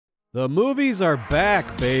The movies are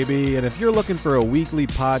back, baby, and if you're looking for a weekly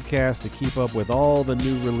podcast to keep up with all the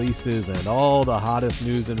new releases and all the hottest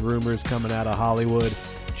news and rumors coming out of Hollywood,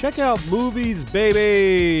 check out Movies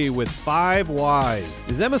Baby with 5 Ys.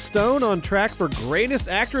 Is Emma Stone on track for greatest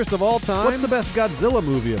actress of all time? What's the best Godzilla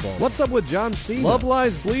movie of all? What's up with John Cena? Love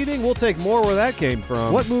Lies Bleeding? We'll take more where that came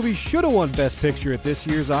from. What movie should have won Best Picture at this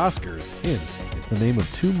year's Oscars? Hint. The name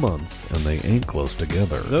of 2 months, and they ain't close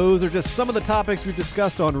together. Those are just some of the topics we've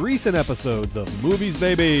discussed on recent episodes of Movies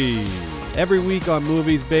Baby. Every week on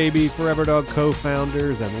Movies Baby, Forever Dog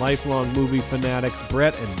co-founders and lifelong movie fanatics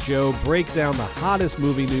Brett and Joe break down the hottest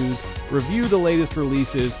movie news, review the latest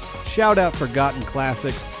releases, shout out forgotten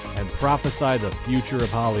classics, and prophesy the future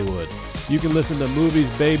of Hollywood. You can listen to Movies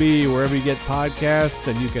Baby wherever you get podcasts,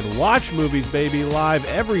 and you can watch Movies Baby live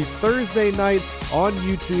every Thursday night on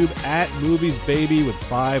YouTube at Movies Baby with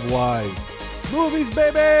 5 Ys. Movies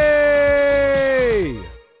Baby!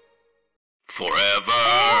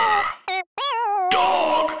 Forever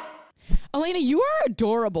Dog. Elena, you are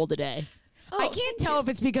adorable today. Oh, I can't tell if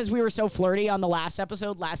it's because we were so flirty on the last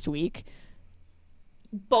episode last week.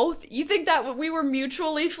 Both? You think that we were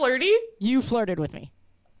mutually flirty? You flirted with me.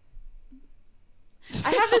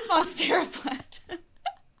 I have this Monstera plant. And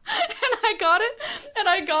I got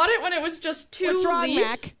it when it was just 2 What's wrong,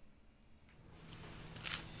 leaves. Mac?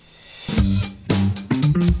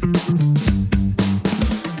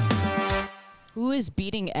 Who is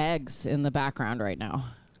beating eggs in the background right now?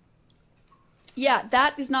 Yeah,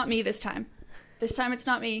 that is not me this time. This time it's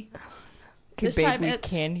not me. Okay, This babe, time we it's-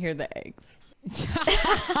 can hear the eggs.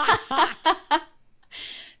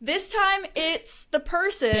 This time it's the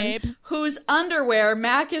person Babe. whose underwear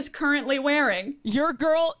Mac is currently wearing. Your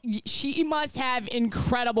girl, she must have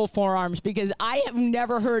incredible forearms because I have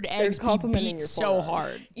never heard eggs be complimenting beat your so forearm.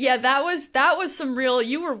 hard. Yeah, that was some real,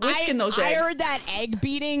 you were whisking those eggs. I heard that egg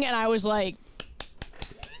beating and I was like,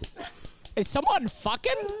 is someone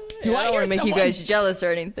fucking? Do I don't hear want to make you someone- guys jealous or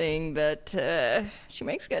anything, but she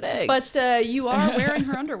makes good eggs. But you are wearing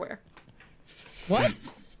her underwear. What?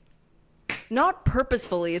 not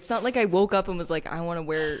purposefully. It's not like I woke up and was like, I want to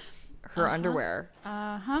wear her underwear.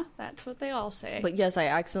 Uh-huh. That's what they all say. But yes, I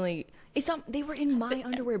accidentally. It's not. They were in my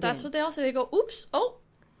underwear bin. That's what they all say. They go, oops, oh.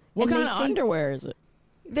 What And kind they of say- underwear is it?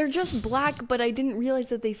 They're just black, but I didn't realize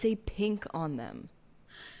that they say pink on them.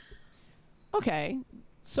 Okay.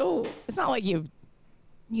 So it's not like you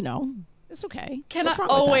know, it's okay. Can What's I? wrong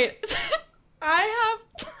Oh, with wait. I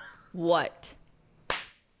have. What?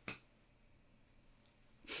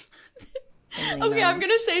 Okay, I'm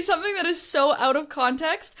going to say something that is so out of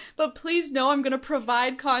context, but please know I'm going to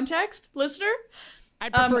provide context, listener.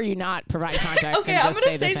 I'd prefer you not provide context. Okay, and I'm just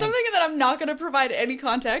going to the say thing. something that I'm not going to provide any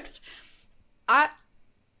context. I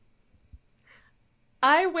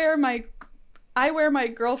wear my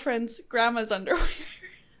girlfriend's grandma's underwear.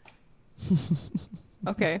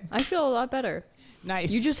 Okay, I feel a lot better.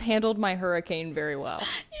 Nice. You just handled my hurricane very well.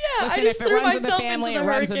 Yeah, Listen, I just if it threw runs in the myself family, into it the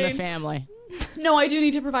runs hurricane. in the family. No, I do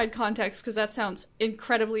need to provide context because that sounds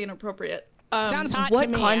incredibly inappropriate. Sounds hot to What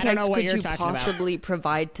me. I don't context know what could you're you talking about. possibly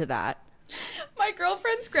provide to that? My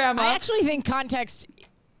girlfriend's grandma. I actually think context.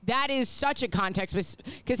 That is such a context,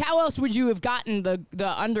 because how else would you have gotten the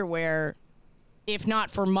underwear, if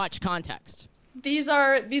not for much context? These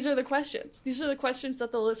are the questions. These are the questions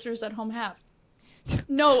that the listeners at home have.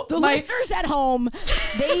 No, The listeners at home,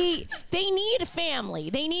 they need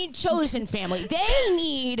family. They need chosen family. They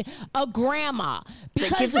need a grandma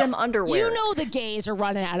because gives them underwear. You know the gays are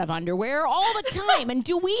running out of underwear all the time. And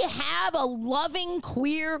do we have a loving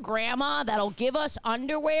queer grandma that'll give us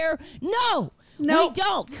underwear? No. No. We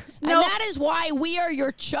don't. No. And that is why we are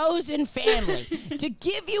your chosen family. To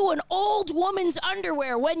give you an old woman's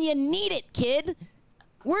underwear when you need it, kid.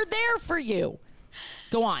 We're there for you.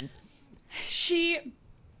 Go on. She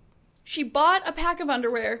bought a pack of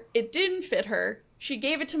underwear. It didn't fit her. She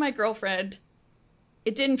gave it to my girlfriend.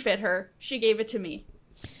 It didn't fit her. She gave it to me.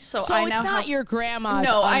 So I it's now not have... your grandma's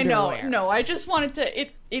No, underwear. I know. No, I just wanted to...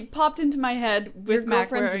 It popped into my head with Your Mac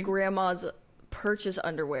girlfriend's wearing... grandma's purchase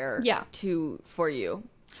underwear. Yeah. For you.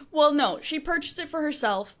 Well, no, she purchased it for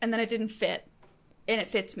herself, and then it didn't fit. And it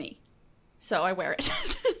fits me. So I wear it.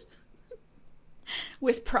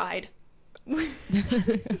 With pride.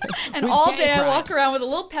 And all gay day I pride. walk around with a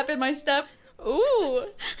little pep in my step. Ooh.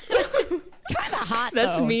 Kind of hot,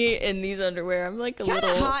 That's though. me in these underwear. I'm like a Kind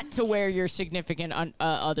little. of hot to wear your significant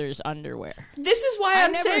other's underwear. This is why I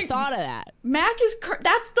I'm never saying thought of that. Mac is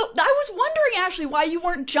I was wondering, Ashley, why you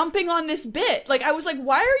weren't jumping on this bit. Like, I was like,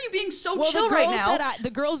 why are you being so chill right now? The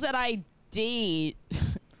girls that I date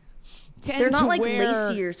tend They're not to like wear,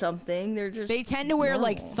 lacy or something. They're just. They tend to wear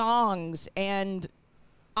like normal. thongs, and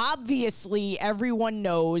obviously everyone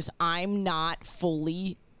knows I'm not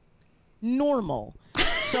fully normal.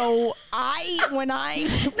 So when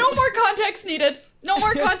I No more context needed. No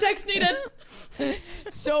more context needed.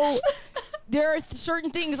 So there are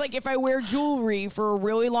certain things, like if I wear jewelry for a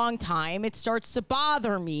really long time, it starts to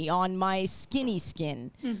bother me on my skinny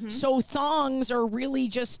skin. So thongs are really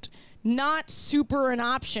just not super an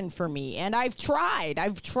option for me. And I've tried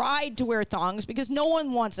to wear thongs because no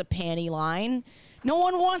one wants a panty line. No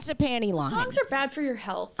one wants a panty line. Thongs are bad for your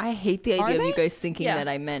health. I hate the Are idea of they? you guys thinking Yeah. that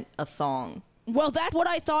I meant a thong. Well, that's what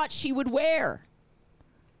I thought she would wear.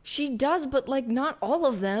 She does, but like not all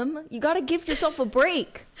of them. You gotta give yourself a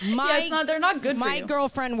break. They're not good for My you.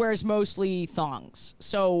 girlfriend wears mostly thongs.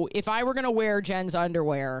 So if I were gonna wear Jen's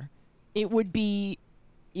underwear, it would be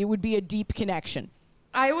a deep connection.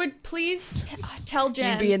 I would please tell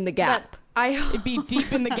Jen. You'd be in the gap. It'd be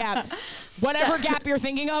deep in the gap. Whatever gap you're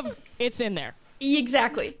thinking of, it's in there.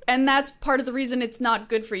 Exactly. And that's part of the reason it's not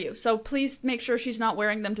good for you. So please make sure she's not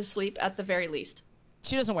wearing them to sleep at the very least.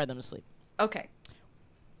 She doesn't wear them to sleep. Okay.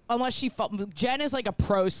 Unless Jen is like a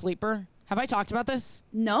pro sleeper. Have I talked about this?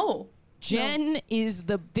 No. Jen is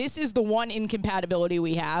this is the one incompatibility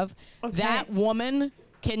we have. Okay. That woman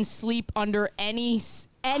can sleep under any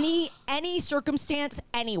circumstance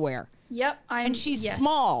anywhere. Yep. And she's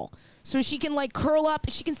small. So she can like curl up.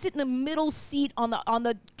 She can sit in the middle seat on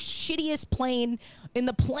the shittiest plane in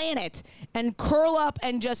the planet and curl up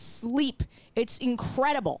and just sleep. It's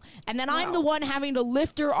incredible. And then I'm the one having to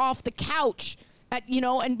lift her off the couch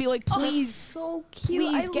and be like, please, So cute.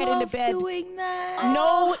 please I get love into bed. doing that.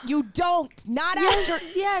 No, you don't. Not after.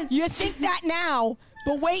 Yes. You think that now,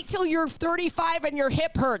 but wait till you're 35 and your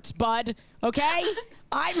hip hurts, bud. Okay?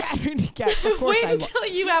 I'm having to get. Of course Wait I will. until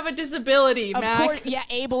you have a disability, Of Mac. course, yeah,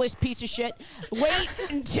 ableist piece of shit. Wait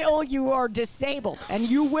until you are disabled, and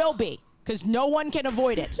you will be, because no one can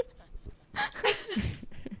avoid it.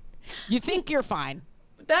 You think you're fine.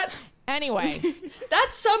 Anyway, That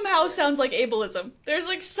somehow sounds like ableism. There's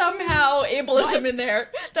like somehow ableism in there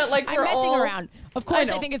that like I'm we're messing all around. Of course,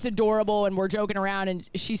 I know. think it's adorable, and we're joking around, and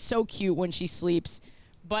she's so cute when she sleeps.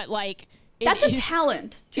 But like, That's a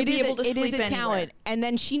talent to be able to sleep It is a anywhere. talent, and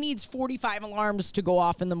then she needs 45 alarms to go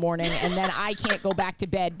off in the morning, and then I can't go back to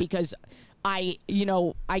bed because I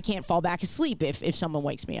can't fall back asleep if someone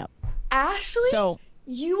wakes me up. Ashley, So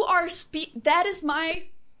you are that is my.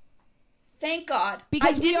 Thank God.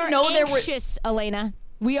 because I we didn't are know there were. anxious, Elena.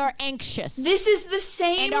 We are anxious. This is the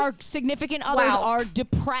same. and our significant others Wow. are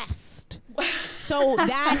depressed. So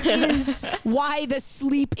that is why the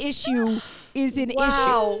sleep issue is an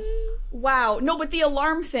issue. Wow. No, but the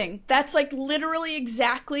alarm thing. That's like literally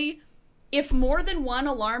exactly. If more than one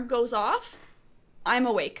alarm goes off, I'm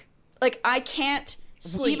awake. Like I can't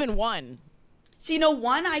sleep. Even one. See, no,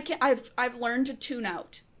 one I can. I've learned to tune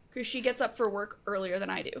out because she gets up for work earlier than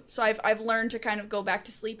I do. So I've learned to kind of go back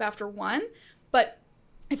to sleep after one. But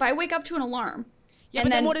if I wake up to an alarm, Yeah, and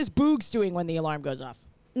but then what is Boogs doing when the alarm goes off?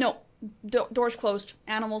 No, doors closed.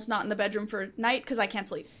 Animals not in the bedroom for night because I can't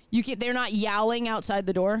sleep. They're not yowling outside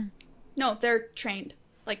the door? No, they're trained.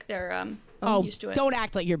 Like they're used to it. Don't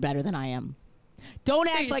act like you're better than I am. Don't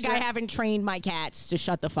act used like to I it. haven't trained my cats to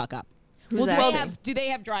shut the fuck up. Well, acting? do they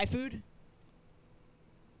have dry food?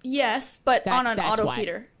 Yes, but on an That's auto why.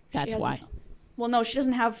 feeder. That's She hasn't- why. Well, no, she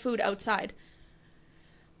doesn't have food outside.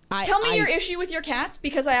 I- Tell me I- your issue with your cats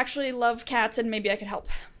because I actually love cats and maybe I could help.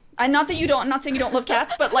 Not that you don't. I'm not saying you don't love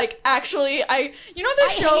cats, but like actually, you know I the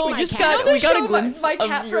hate show. my You cats. know the we got show, a glimpse my of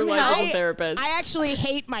cat your from life hell. as a therapist. I actually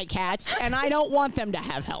hate my cats, and I don't want them to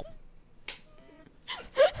have help.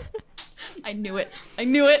 I knew it. I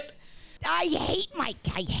knew it. I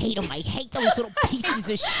hate them. I hate those little pieces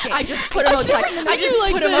of shit. I just put him outside. I just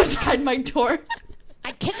like put him this. outside my door.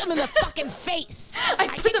 I kick them in the fucking face. I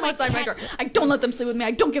put kick them outside my door. I don't let them sleep with me. I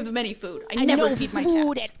don't give them any food. I never no feed my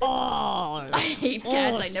food cats. at all. I hate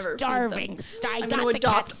cats. I never starving. feed them. I I'm got going to the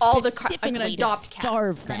adopt cats all the. I'm specifically going to to adopt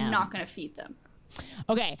starve cats. them. I'm not going to feed them.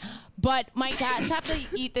 Okay, but my cats have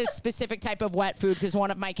to eat this specific type of wet food because one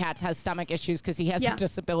of my cats has stomach issues because he has Yeah. a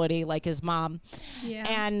disability like his mom. Yeah.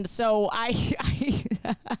 And so I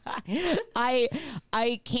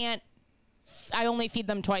can't. I only feed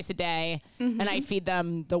them twice a day, and I feed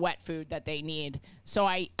them the wet food that they need. So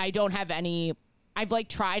I don't have any. I've like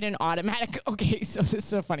tried an automatic. Okay, so this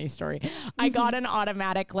is a funny story. I got an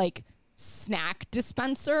automatic like snack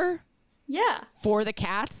dispenser Yeah. for the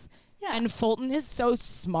cats. Yeah. And Fulton is so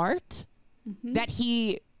smart that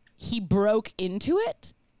he broke into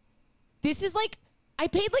it. This is like I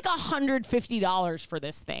paid like $150 for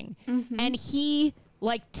this thing. And he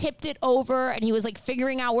like tipped it over and he was like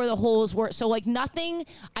figuring out where the holes were. So like nothing,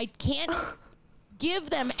 I can't give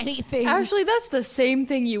them anything. Actually, that's the same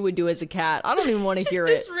thing you would do as a cat. I don't even want to hear it.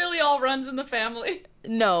 This really all runs in the family.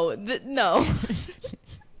 No, no.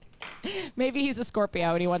 Maybe he's a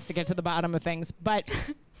Scorpio and he wants to get to the bottom of things. But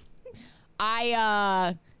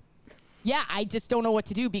I just don't know what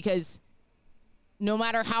to do, because no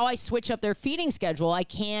matter how I switch up their feeding schedule, I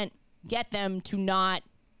can't get them to not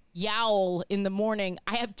yowl in the morning.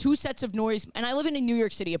 I have 2 sets of noise, and I live in a New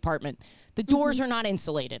York City apartment. The doors are not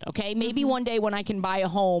insulated, okay? Maybe one day when I can buy a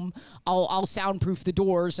home, I'll soundproof the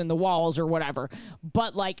doors and the walls or whatever.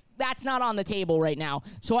 But, like, that's not on the table right now.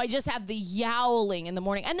 So I just have the yowling in the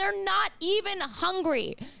morning. And they're not even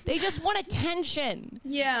hungry. They just want attention.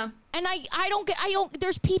 Yeah. And I don't,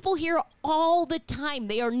 there's people here all the time.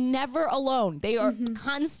 They are never alone. They are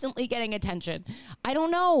constantly getting attention. I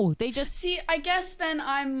don't know. They just... See, I guess then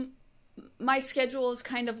my schedule is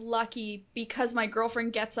kind of lucky because my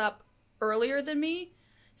girlfriend gets up earlier than me.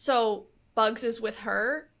 So Bugs is with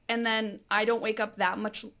her, and then I don't wake up that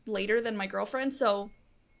much later than my girlfriend. So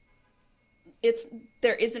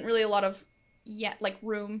there isn't really a lot of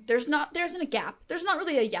room. There isn't a gap. There's not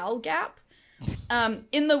really a yowl gap. On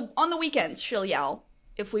the weekends she'll yowl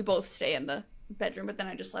if we both stay in the bedroom, but then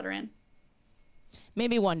I just let her in.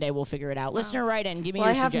 Maybe one day we'll figure it out. Listener, write in. Give me your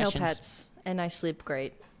I have suggestions. no pets, and I sleep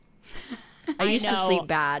great. I used to sleep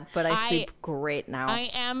bad, but I sleep great now. I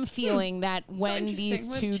am feeling that when these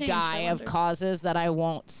What two changed, die I of wonder. causes that I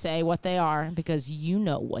won't say what they are, because you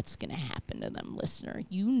know what's going to happen to them, listener.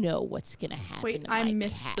 You know what's going to happen Wait, to I my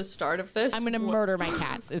missed the cats. start of this. I'm going to murder my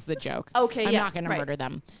cats is the joke. Okay, I'm yeah, not going right. to murder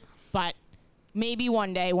them. But maybe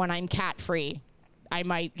one day when I'm cat-free, I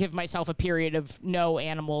might give myself a period of no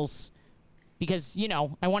animals, because, you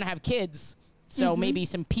know, I want to have kids. So maybe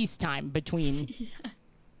some peacetime between,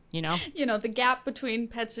 you know? You know, the gap between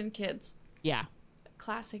pets and kids. Yeah.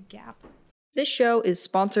 Classic gap. This show is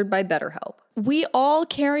sponsored by BetterHelp. We all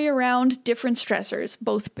carry around different stressors,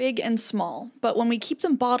 both big and small, but when we keep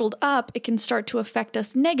them bottled up, it can start to affect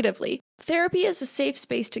us negatively. Therapy is a safe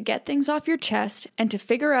space to get things off your chest and to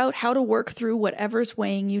figure out how to work through whatever's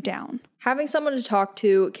weighing you down. Having someone to talk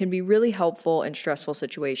to can be really helpful in stressful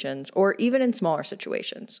situations or even in smaller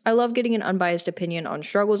situations. I love getting an unbiased opinion on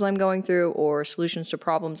struggles I'm going through or solutions to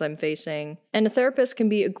problems I'm facing, and a therapist can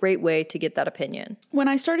be a great way to get that opinion. When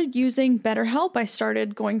I started using BetterHelp, I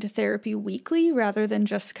started going to therapy weekly rather than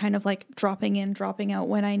just kind of like dropping in, dropping out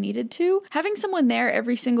when I needed to. Having someone there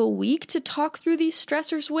every single week to talk through these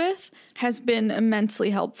stressors with has been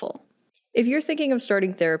immensely helpful. If you're thinking of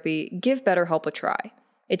starting therapy, give BetterHelp a try.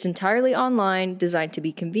 It's entirely online, designed to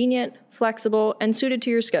be convenient, flexible, and suited to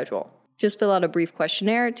your schedule. Just fill out a brief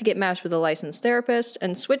questionnaire to get matched with a licensed therapist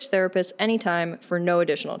and switch therapists anytime for no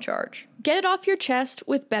additional charge. Get it off your chest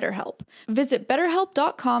with BetterHelp. Visit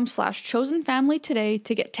betterhelp.com/chosenfamily today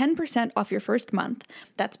to get 10% off your first month.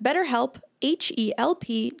 That's BetterHelp,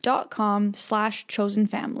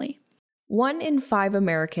 HELP.com/chosenfamily. 1 in 5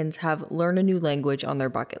 Americans have learn a new language on their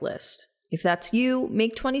bucket list. If that's you,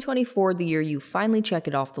 make 2024 the year you finally check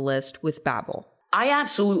it off the list with Babbel. I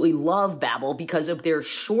absolutely love Babbel because of their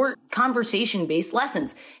short conversation-based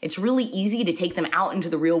lessons. It's really easy to take them out into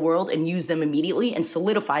the real world and use them immediately and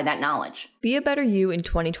solidify that knowledge. Be a better you in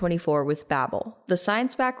 2024 with Babbel, the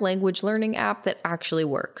science-backed language learning app that actually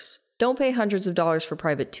works. Don't pay hundreds of dollars for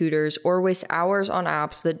private tutors or waste hours on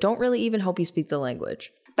apps that don't really even help you speak the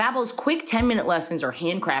language. Babbel's quick 10-minute lessons are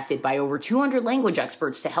handcrafted by over 200 language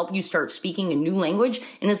experts to help you start speaking a new language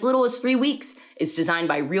in as little as 3 weeks. It's designed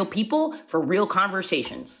by real people for real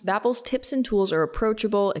conversations. Babbel's tips and tools are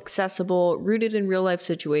approachable, accessible, rooted in real-life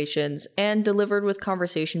situations, and delivered with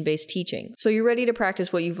conversation-based teaching, so you're ready to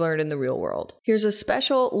practice what you've learned in the real world. Here's a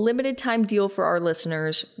special limited-time deal for our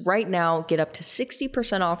listeners. Right now, get up to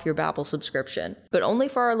 60% off your Babbel subscription, but only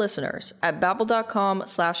for our listeners at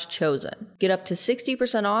babbel.com/chosen. Get up to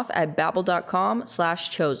 60% off at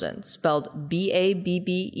babbel.com/chosen, spelled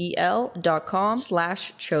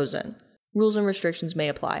BABBEL.com/chosen. Rules and restrictions may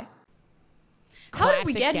apply. How did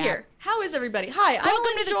we Classic get gap. here? How is everybody? Hi, Welcome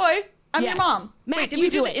I'm to the- Joy. I'm your Yes. mom. Mac, Wait, did you we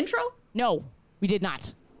do do the it. intro? No, we did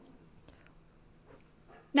not.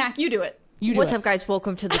 Knack, you do it. You do What's it. up, guys?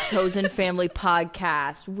 Welcome to the Chosen Family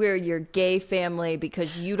Podcast. We're your gay family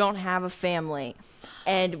because you don't have a family.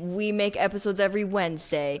 And we make episodes every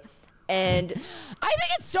Wednesday. And I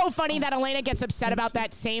think it's so funny that Elena gets upset about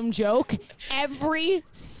that same joke every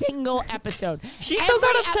single episode. she still got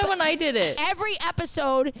Every upset epi- when I did it. Every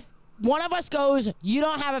episode, one of us goes, "You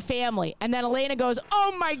don't have a family," and then Elena goes,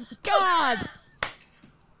 "Oh my god,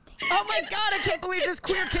 oh my god, I can't believe this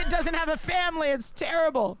queer kid doesn't have a family. It's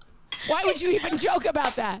terrible. Why would you even joke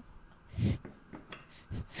about that?"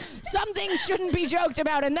 Some things shouldn't be joked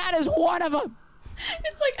about, and that is one of them.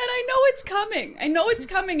 It's like, and I know it's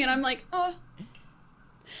coming. And I'm like, oh,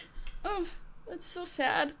 that's so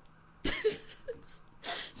sad.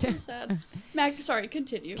 So sad. Mac, sorry,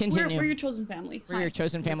 continue. We're your chosen family. We're your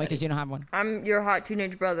chosen family because you don't have one. I'm your hot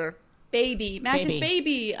teenage brother. Baby. Mac is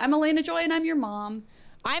baby. I'm Elena Joy and I'm your mom.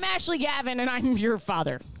 I'm Ashley Gavin and I'm your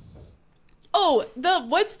father. Oh,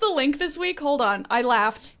 what's the link this week? Hold on. I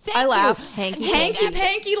laughed. Thank you. Hanky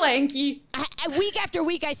panky lanky. Week after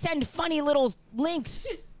week, I send funny little links.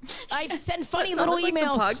 I send funny little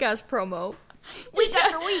emails. Like the podcast promo. Week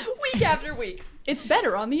after week. Week after week. It's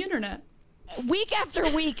better on the internet. Week after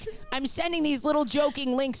week, I'm sending these little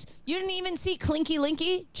joking links. You didn't even see Clinky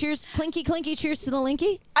Linky? Cheers, Clinky Clinky, cheers to the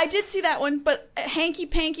Linky? I did see that one, but hanky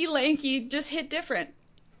panky lanky just hit different.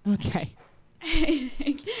 Okay.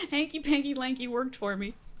 Hanky panky lanky worked for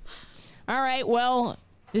me. All right, well,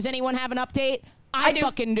 does anyone have an update? I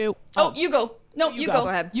fucking do. Oh, you go. No, you go. Go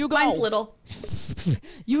ahead. You go. Mine's little.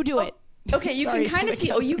 You do it. Okay, you Sorry, can kind of somebody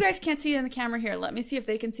see. Oh, you guys can't see it in the camera here. Let me see if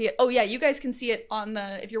they can see it. Oh, yeah, you guys can see it on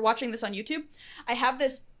the. If you're watching this on YouTube, I have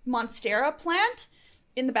this Monstera plant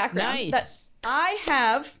in the background. Nice. That I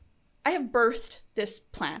have birthed this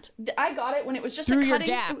plant. I got it when it was just Through a your cutting.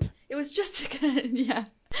 gap. It was just yeah.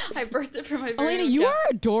 I birthed it from my very Elena, own you gap. are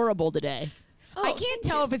adorable today. I Oh, can't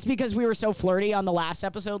tell if it's because we were so flirty on the last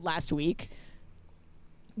episode last week.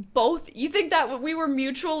 Both. You think that we were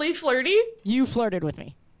mutually flirty? You flirted with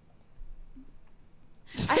me.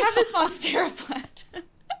 I have this Monstera plant. And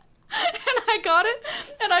I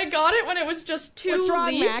got it when it was just two What's wrong,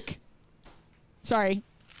 leaves. Mac? Sorry.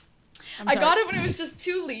 I got it when it was just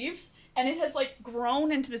 2 leaves, and it has like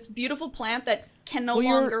grown into this beautiful plant that can no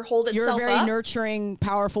longer hold itself You're a very up. nurturing,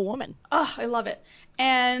 powerful woman. Oh, I love it.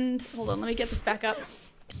 And hold on, let me get this back up.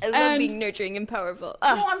 I love being nurturing and powerful.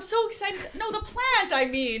 No, I'm so excited. No, the plant, I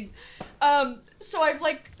mean. So I've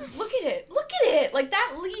like, look at it. Like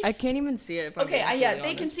that leaf. I can't even see it. If I'm Okay, being yeah, completely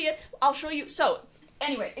they can honest. see it. I'll show you. So,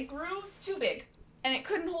 anyway, it grew too big, and it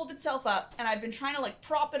couldn't hold itself up, and I've been trying to like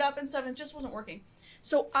prop it up and stuff, and it just wasn't working.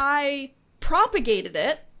 So I propagated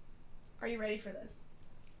it. Are you ready for this?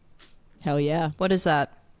 Hell yeah. What is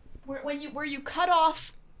that? Where you cut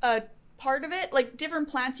off a part of it, like different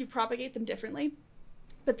plants, you propagate them differently,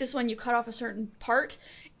 but this one you cut off a certain part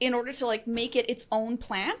in order to like make it its own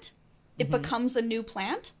plant. It becomes a new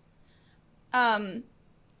plant. So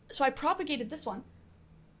I propagated this one,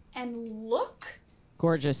 and look,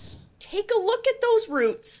 Gorgeous. take a look at those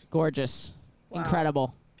roots. Gorgeous.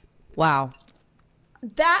 Incredible. Wow.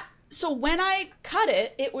 So when I cut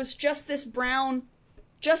it, it was just this brown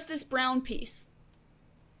piece,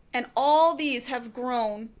 and all these have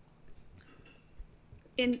grown.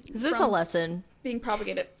 Is Is this a lesson? being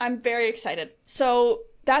propagated? I'm very excited. So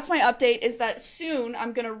that's my update, is that soon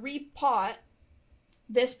I'm going to repot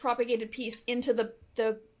this propagated piece into the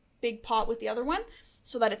big pot with the other one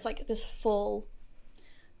so that it's like this full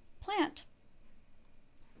plant.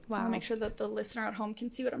 I want to make sure that the listener at home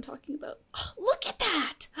can see what I'm talking about. Oh, look at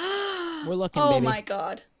that. We're looking, Oh baby. my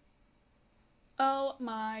god. Oh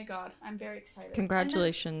my god. I'm very excited.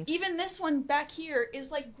 Congratulations. And then even this one back here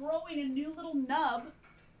is like growing a new little nub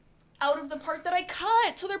out of the part that I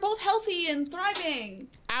cut. So they're both healthy and thriving.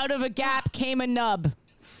 Out of a gap came a nub,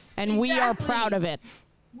 and we are Exactly. proud of it.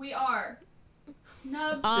 We are.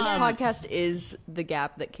 Nubs. This Um, podcast is the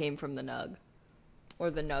gap that came from the nug. Or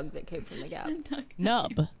the nug that came from the gap.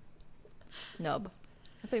 Nub. Nub.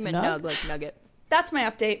 I thought you meant Nug? nug, like nugget. That's my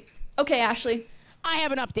update. Okay, Ashley, I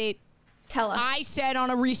have an update. tell us. I said on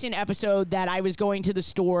a recent episode that I was going to the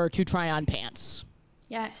store to try on pants.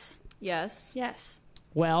 Yes. Yes. Yes.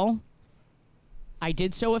 Well, I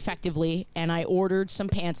did so effectively, and I ordered some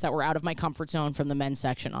pants that were out of my comfort zone from the men's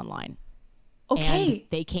section online. Okay. And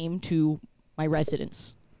they came to my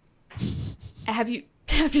residence. Have you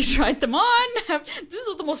tried them on? This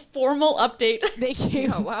is the most formal update. They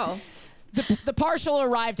came. Oh, wow. The parcel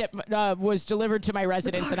arrived at was delivered to my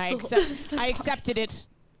residence, and I accepted it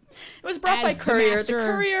It was brought by as the courier. The master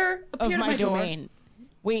courier of appeared at my my door. domain.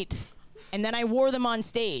 Wait, and then I wore them on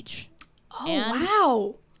stage. Oh, And-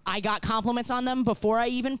 wow. I got compliments on them before I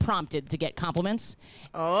even prompted to get compliments,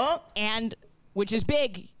 Oh. and which is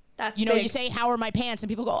big. That's You know, big. you say, "How are my pants?" and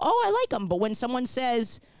people go, "Oh, I like them." But when someone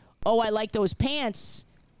says, "Oh, I like those pants,"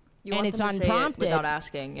 You and want it's them to say it unprompted. without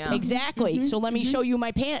asking, yeah. Exactly. So let me show you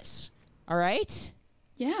my pants. All right,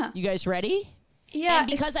 Yeah. you guys ready? Yeah. And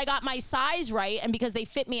because I got my size right, and because they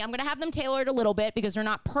fit me, I'm gonna have them tailored a little bit because they're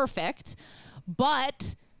not perfect.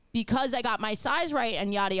 But because I got my size right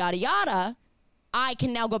and yada yada yada, I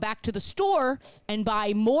can now go back to the store and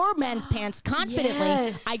buy more men's pants confidently.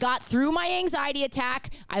 Yes. I got through my anxiety attack.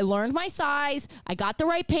 I learned my size. I got the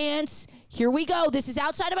right pants. Here we go. This is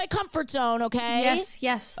outside of my comfort zone, okay?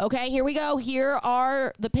 Yes. Okay, here we go. Here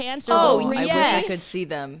are the pants. Oh, They're I wrinkly. wish I Yes. could see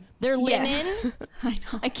them. They're linen. Yes. I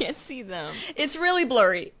know. I can't see them. It's really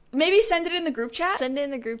blurry. Maybe send it in the group chat. Send it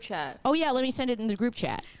in the group chat. Oh, yeah, let me send it in the group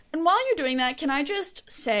chat. And while you're doing that, can I just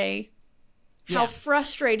say how Yeah.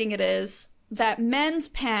 frustrating it is that men's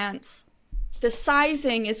pants, the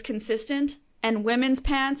sizing is consistent, and women's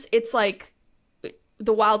pants, it's like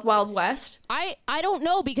the Wild Wild West. I don't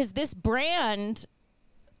know because this brand,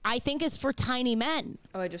 I think, is for tiny men.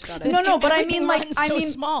 Oh, I just got it. No, but I Everything mean, like, runs so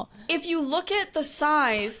small. if you look at the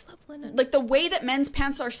size, like the way that men's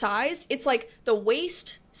pants are sized, it's like the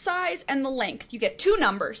waist size and the length. You get 2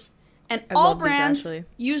 numbers. And all love these, brands actually.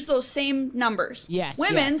 use those same numbers. Yes,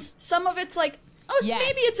 Women's, yes. some of it's like, oh, Yes.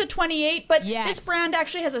 maybe it's a 28, but Yes. this brand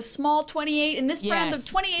actually has a small 28, and this brand, the Yes.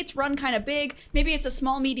 28s run kind of big. Maybe it's a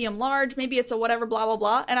small, medium, large. Maybe it's a whatever, blah, blah,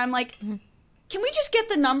 blah. And I'm like, can we just get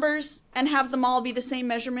the numbers and have them all be the same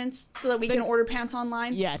measurements so that we can order pants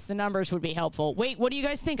online? Yes, the numbers would be helpful. Wait, what do you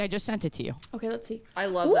guys think? I just sent it to you. Okay, let's see. I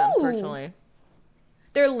love them Ooh. personally.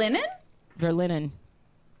 They're linen? They're linen.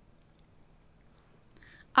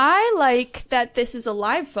 I like that this is a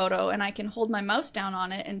live photo and I can hold my mouse down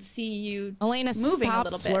on it and see you Elena, moving stop a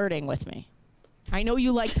little bit. flirting with me. I know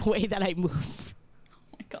you like the way that I move.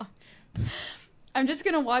 Oh my god. I'm just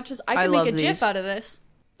gonna watch this. I I can love make a GIF these. out of this.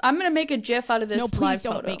 I'm gonna make a GIF out of this No, please live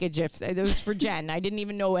don't photo. make a GIF. It was for Jen. I didn't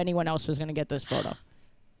even know anyone else was going to get this photo.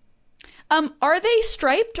 Are they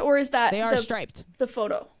striped or is that They are the, striped. the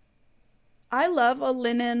photo? I love a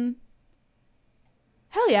linen.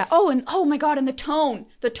 Hell yeah. Oh, and oh my god, and the tone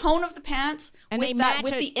of the pants And they with that match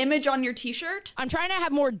with it- the image on your t-shirt. I'm trying to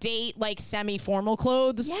have more date, like semi-formal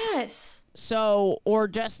clothes. Yes. So, or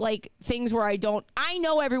just like things where I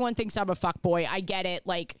know everyone thinks I'm a fuckboy. I get it.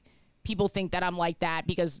 Like, people think that I'm like that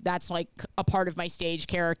because that's like a part of my stage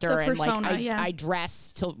character. The and persona, like, yeah. I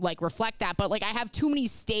dress to like reflect that. But like, I have too many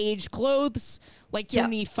stage clothes, like too Yeah.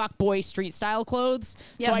 many fuckboy street style clothes.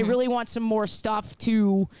 Yeah. So I really want some more stuff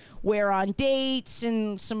to wear on dates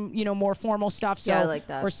and some, more formal stuff. So, Yeah, I like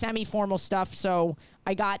that. Or semi-formal stuff. So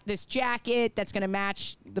I got this jacket that's going to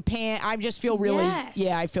match the pant. I just feel really, Yes.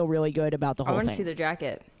 I feel really good about the I whole want thing. to see the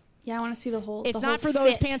jacket. Yeah, I want to see the whole. It's the not whole for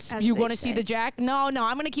those fit, pants. as You they want to see say. the jacket? No, I'm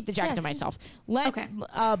going to keep the jacket to myself. Okay.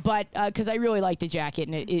 But because I really like the jacket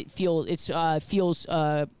and it feels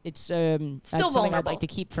something I'd vulnerable. like to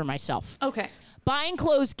keep for myself. Okay. Buying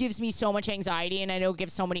clothes gives me so much anxiety, and I know it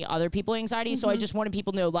gives so many other people anxiety. So I just wanted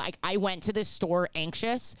people to know, like, I went to this store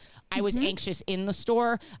anxious. I was anxious in the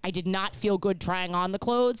store. I did not feel good trying on the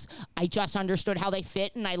clothes. I just understood how they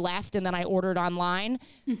fit, and I left, and then I ordered online.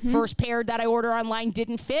 First pair that I ordered online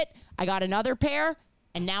didn't fit. I got another pair,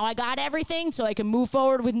 and now I got everything, so I can move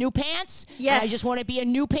forward with new pants. Yes. And I just want to be a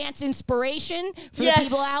new pants inspiration for Yes. the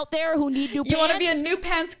people out there who need new pants. You want to be a new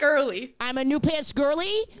pants girly. I'm a new pants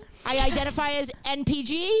girly. I identify as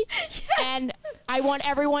NPG, and I want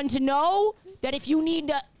everyone to know that if you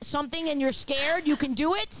need something and you're scared, you can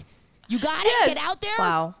do it. You got Yes. it. Get out there.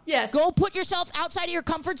 Wow. Yes. Go put yourself outside of your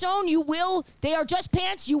comfort zone. You will. They are just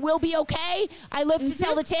pants. You will be okay. I live to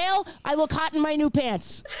tell the tale. I look hot in my new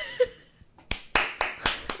pants.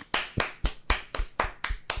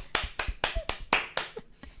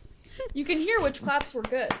 You can hear which claps were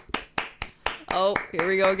good, Oh, here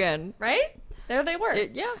we go again. right? There they were.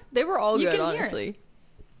 Yeah, they were all You good, can hear it. honestly.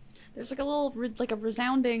 There's like a little, like a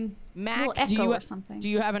resounding Mac, little echo do you or something. do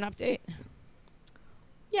you have an update?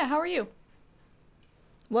 Yeah, how are you?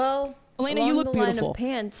 Well, Elena, along you look the line beautiful. of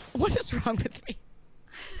pants. What is wrong with me?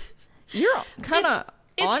 You're kind of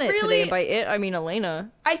it's on it really- today. By it, I mean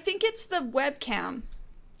Elena. I think it's the webcam.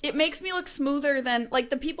 It makes me look smoother than like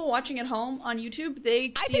the people watching at home on YouTube.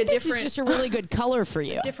 They I see a think this different is just a really good color for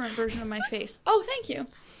you. different version of my face. Oh, thank you.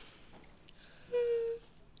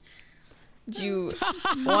 Do you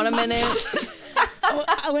want a minute?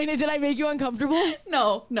 Elena, did I make you uncomfortable?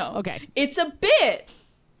 No. Okay. It's a bit.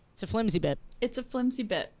 It's a flimsy bit. It's a flimsy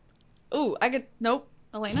bit. Ooh, I could. Nope.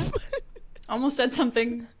 Elena almost said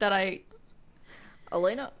something that I.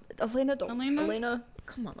 Elena, don't. Elena? Elena,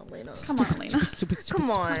 come on, Elena. Come on, Elena. Stupid.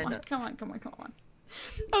 Come on. Come on.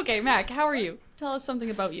 Okay, Mac, how are you? Tell us something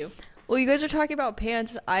about you. Well, you guys are talking about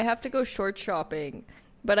pants. I have to go short shopping,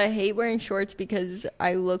 but I hate wearing shorts because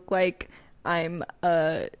I look like I'm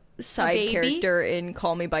a side baby? character in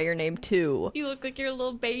Call Me by Your Name 2. You look like you're a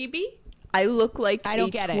little baby. I look like I don't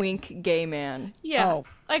a get it. twink gay man. Yeah, Oh.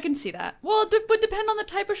 I can see that. Well, it would depend on the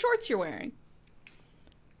type of shorts you're wearing.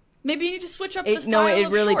 Maybe you need to switch up the No, style it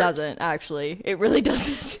of really short. doesn't, actually. It really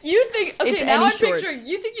doesn't. You think, okay, It's now any I'm shorts. picturing,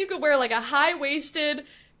 you think you could wear like a high-waisted,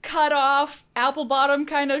 cut-off, apple-bottom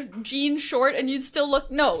kind of jean short and you'd still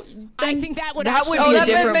look, no. I think that would that actually would be a that might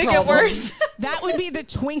different make problem. it worse. that would be the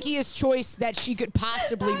twinkiest choice that she could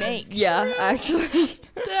possibly make. Yeah, actually.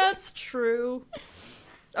 That's true.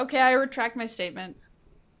 Okay, I retract my statement.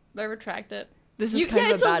 I retract it. This is You- kind yeah,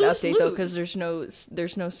 of it's a a bad update though, lose-lose. because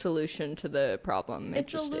there's no solution to the problem.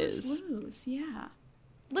 It's a just is. lose-lose, yeah.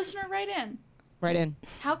 Listener, write in. Right in.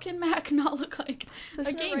 How can Mac not look like a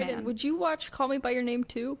Listener, gay write in, man? would you watch Call Me by Your Name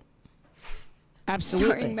too? Absolutely.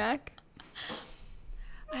 Starring Mac.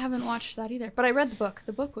 I haven't watched that either, but I read the book.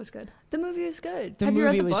 The book was good. The movie is good. The Have you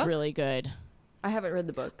read movie the was book? really good. I haven't read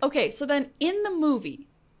the book. Okay, so then in the movie,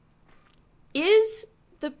 is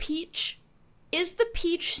the peach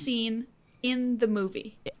scene in the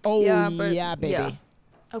movie? Oh, Yeah, yeah, but- baby. yeah.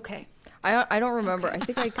 Okay. I don't remember. I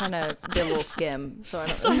think I kind of did a little skim, so I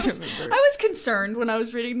don't really remember. I was concerned when I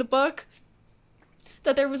was reading the book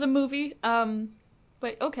that there was a movie.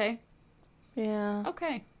 But okay. Yeah.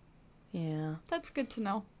 Okay. Yeah. That's good to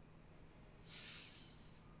know.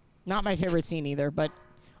 Not my favorite scene either, but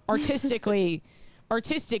artistically,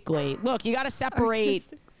 look, you got to separate.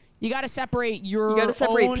 You got to separate your. You got to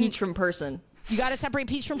separate own- Peach from person. You got to separate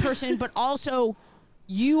Peach from person, but also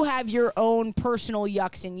you have your own personal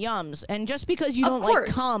yucks and yums. And just because you Of don't like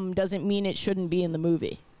course. cum doesn't mean it shouldn't be in the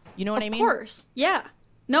movie. You know what I mean? Of course. Yeah.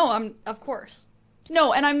 No, of course.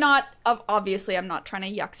 No, and I'm not, obviously, I'm not trying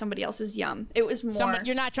to yuck somebody else's yum. It was more.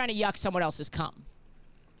 You're not trying to yuck someone else's cum.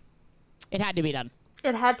 It had to be done.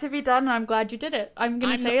 It had to be done, and I'm glad you did it. I'm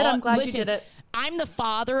going to say it. I'm glad listen, you did it. I'm the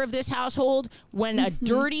father of this household. When a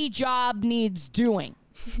dirty job needs doing,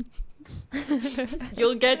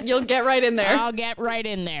 You'll get right in there. I'll get right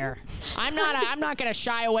in there. I'm not going to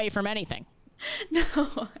shy away from anything.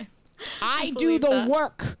 No, I do believe the that.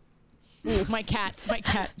 work. Ooh, my cat.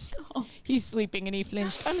 He's sleeping and he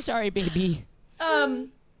flinched. I'm sorry, baby.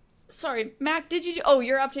 Sorry, Mac, did you oh,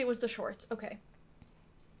 your update was the shorts. Okay.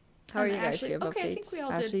 How are And you guys? Ashley- Do you have okay, I updates? think we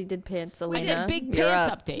all did. Ashley did pants. I Alina, did big you're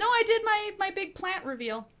pants up. update. No, I did my big plant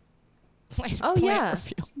reveal. Oh, yeah.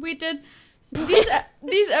 review. We did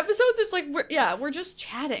these episodes. It's like we're just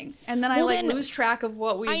chatting, and then I Well, like then- lose track of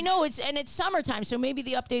what we. I know it's summertime, so maybe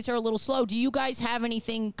the updates are a little slow. Do you guys have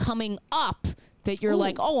anything coming up that you're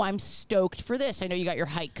like, oh, I'm stoked for this? I know you got your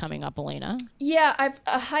hike coming up, Elena. Yeah, I've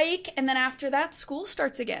a hike, and then after that, school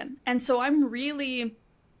starts again, and so I'm really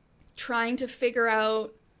trying to figure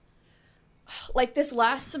out. Like this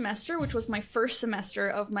last semester, which was my first semester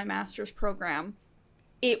of my master's program,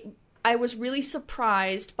 I was really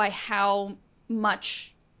surprised by how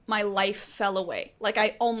much my life fell away. Like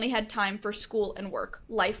I only had time for school and work.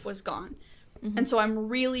 Life was gone. And so I'm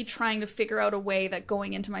really trying to figure out a way that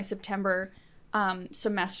going into my September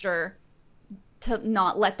semester to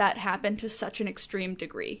not let that happen to such an extreme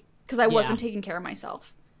degree because I wasn't taking care of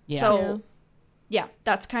myself. Yeah. So yeah,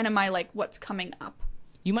 that's kind of my like what's coming up.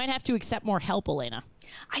 You might have to accept more help, Elena.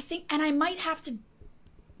 I think, and I might have to,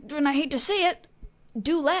 and I hate to say it,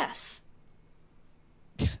 do less.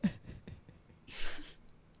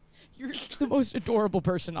 You're the most adorable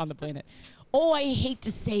person on the planet. Oh, I hate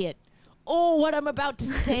to say it. Oh, what I'm about to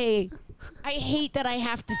say. I hate that I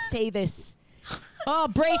have to say this. Oh,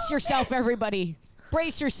 brace yourself, everybody.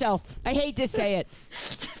 Brace yourself. I hate to say it.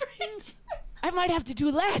 I might have to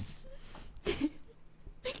do less.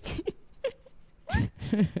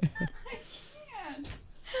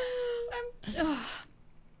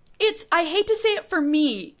 I hate to say it for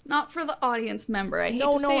me, not for the audience member. I hate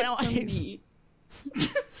to say it for I- me.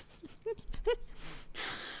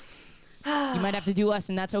 You might have to do less,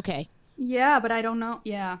 and that's okay. Yeah, but I don't know.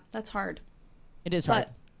 Yeah, that's hard. It is hard.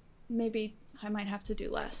 But maybe I might have to do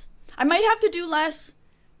less. I might have to do less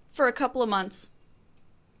for a couple of months.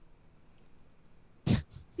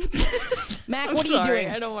 Mac, what are you sorry,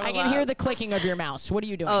 doing? I don't wanna can hear laugh. the clicking of your mouse. What are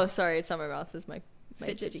you doing? Oh, sorry, it's not my mouse. It's my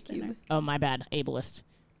Fidget Digicube. spinner. Oh, my bad. Ableist.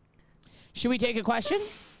 Should we take a question?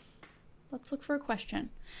 Let's look for a question.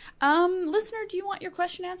 Listener, do you want your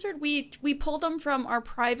question answered? We pulled them from our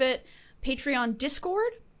private Patreon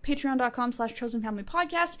Discord,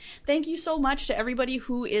 patreon.com/chosenfamilypodcast. Thank you so much to everybody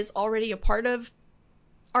who is already a part of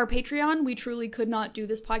our Patreon. We truly could not do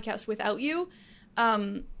this podcast without you.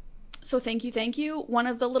 So thank you. One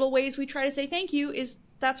of the little ways we try to say thank you is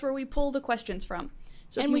that's where we pull the questions from.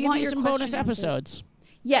 So if And you we can want do your some question bonus answered- episodes.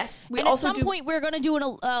 Yes, we And also at some point, we're going to do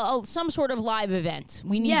some sort of live event.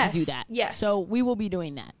 We need to do Yes, that. yes. So we will be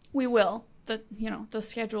doing that. We will. The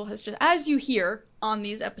schedule has just, as you hear on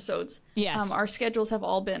these episodes. Yes. Our schedules have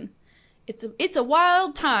all been. It's a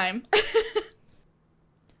wild time.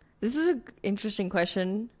 This is an interesting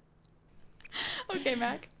question. Okay,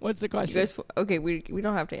 Mac. What's the You question? guys, okay, we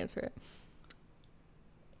don't have to answer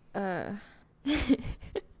it.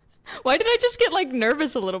 Why did I just get like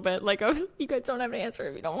nervous a little bit? Like, you guys don't have to answer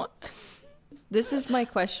if you don't want. This is my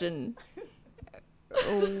question.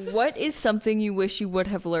 What is something you wish you would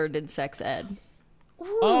have learned in sex ed?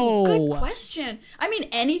 Ooh, good question. I mean,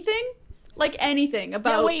 anything? Like anything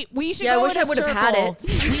about... Yeah, wait, we should Yeah, I go wish in I a would have circle. had it. We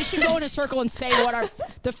should go in a circle and say what our...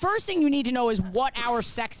 The first thing you need to know is what our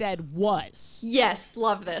sex ed was. Yes,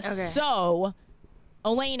 love this. Okay. So,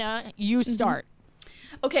 Elena, you start.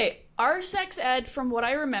 Okay, our sex ed, from what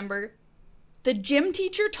I remember, the gym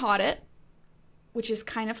teacher taught it, which is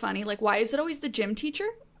kind of funny. Like, why is it always the gym teacher?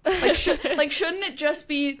 Like, shouldn't it just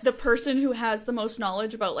be the person who has the most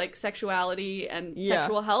knowledge about, like, sexuality and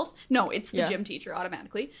sexual health? No, it's the gym teacher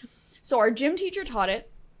automatically. So our gym teacher taught it.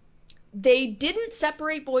 They didn't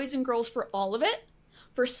separate boys and girls for all of it.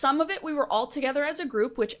 For some of it, we were all together as a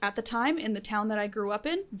group, which at the time, in the town that I grew up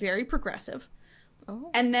in, very progressive. Oh.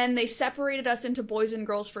 And then they separated us into boys and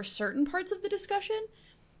girls for certain parts of the discussion.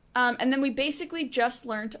 And then we basically just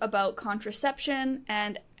learned about contraception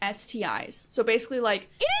and STIs. So basically, like...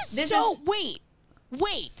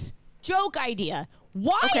 Wait. Joke idea.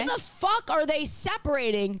 Why the fuck are they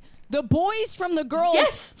separating the boys from the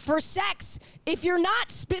girls for sex if you're not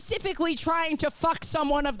specifically trying to fuck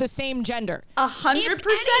someone of the same gender? 100%. If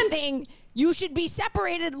anything, you should be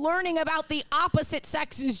separated learning about the opposite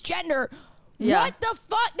sex's gender. Yeah. What the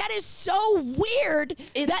fuck? That is so weird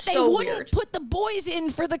that they wouldn't put the boys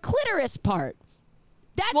in for the clitoris part.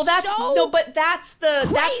 That's that's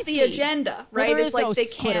the agenda, right? Well, there it's is like no they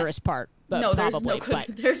can't clitoris part. But no, there's probably, no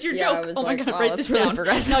clitoris. There's your joke. Oh my god, write this really down.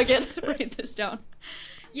 progressive. No, write this down.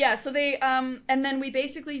 Yeah, so they and then we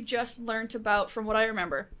basically just learned about, from what I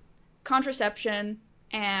remember, contraception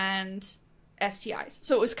and STIs.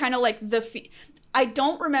 So it was kind of like I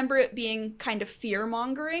don't remember it being kind of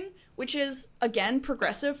fear-mongering, which is, again,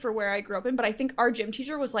 progressive for where I grew up in, but I think our gym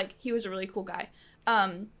teacher was like, he was a really cool guy.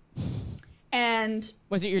 And...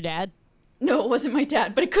 Was it your dad? No, it wasn't my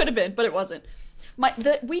dad, but it could have been, but it wasn't.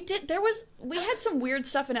 We had some weird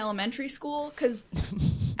stuff in elementary school, because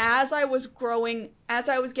as I was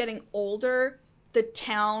getting older, the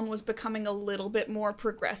town was becoming a little bit more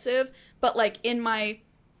progressive, but like in my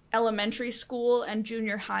elementary school and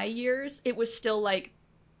junior high years, it was still like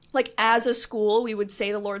as a school, we would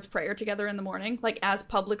say the Lord's Prayer together in the morning. Like as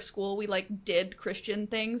public school, we like did Christian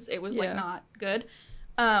things. It was like not good.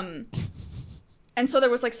 And so there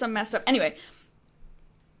was like some messed up. Anyway,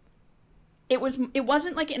 it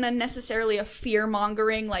wasn't like in a necessarily a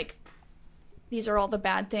fear-mongering, like these are all the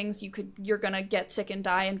bad things you're gonna get sick and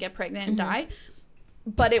die and get pregnant and die.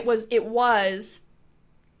 But it was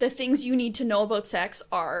the things you need to know about sex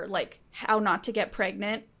are like how not to get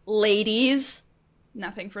pregnant, ladies.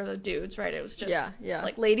 Nothing for the dudes, right? It was just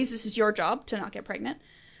like, ladies, this is your job to not get pregnant,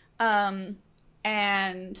 and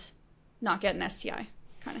not get an STI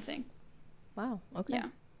kind of thing. Wow. Okay. Yeah,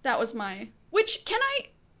 that was my. Which can I?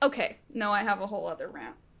 Okay, no, I have a whole other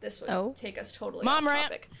rant. This would take us totally off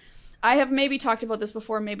topic. I have maybe talked about this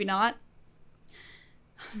before, maybe not.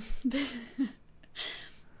 This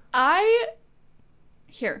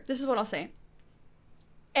is what I'll say.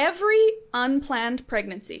 Every unplanned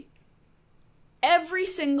pregnancy, every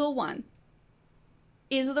single one,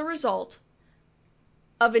 is the result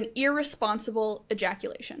of an irresponsible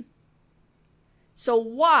ejaculation. So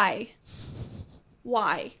why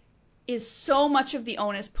is so much of the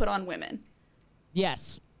onus put on women?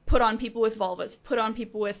 Yes. Put on people with vulvas, put on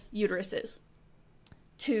people with uteruses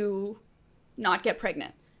to not get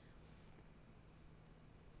pregnant.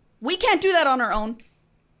 We can't do that on our own.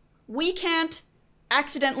 We can't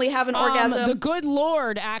accidentally have an orgasm. The good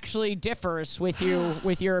Lord actually differs with you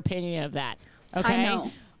with your opinion of that. Okay? I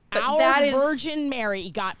know. But Our Virgin Mary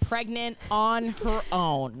got pregnant on her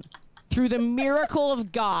own through the miracle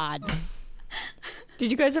of God.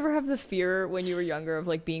 Did you guys ever have the fear when you were younger of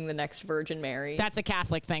like being the next Virgin Mary? That's a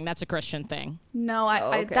Catholic thing. That's a Christian thing. No,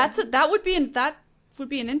 that would be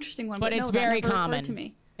an interesting one. But no, it's that very never common. occurred to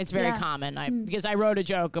me. It's very common. Because I wrote a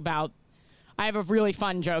joke about. I have a really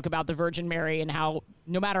fun joke about the Virgin Mary and how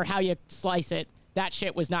no matter how you slice it, that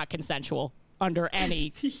shit was not consensual under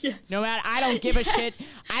any. Yes. No matter, I don't give a shit.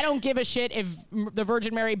 I don't give a shit if the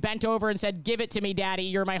Virgin Mary bent over and said, "Give it to me, Daddy.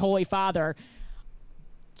 You're my holy father."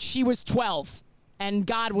 She was 12, and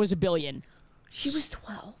God was a billion. She was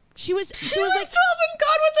 12. She was like 12 and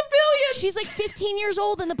God was a billion. She's like 15 years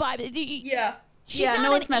old in the Bible. Yeah. She's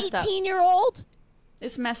not it's messed up. 18-year-old.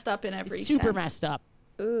 It's messed up in every Super sense. messed up.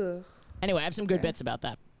 Ugh. Anyway, I have some good bits about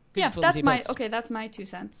that. Good Yeah, flimsy that's bits. my 2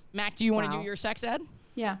 cents. Mac, do you want to do your sex ed?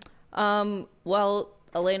 Yeah. Well,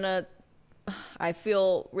 Elena, I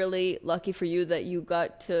feel really lucky for you that you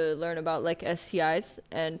got to learn about like STIs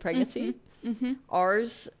and pregnancy.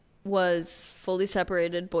 Ours was fully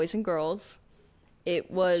separated, boys and girls.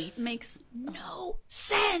 It was Makes no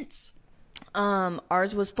sense.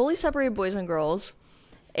 ours was fully separated, boys and girls,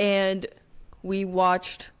 and we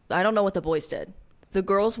watched. I don't know what the boys did. The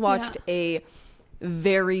girls watched a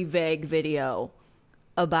very vague video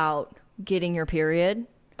about getting your period.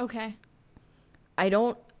 Okay. I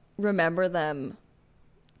don't remember them.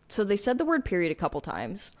 So they said the word period a couple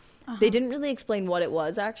times. They didn't really explain what it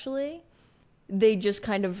was, actually. They just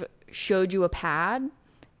kind of showed you a pad.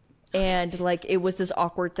 And, like, it was this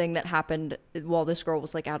awkward thing that happened while this girl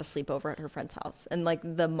was, like, out of sleepover at her friend's house. And, like,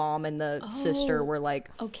 the mom and the sister were like,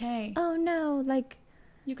 Okay. oh, no, like,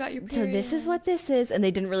 You got your so period. this is what this is. And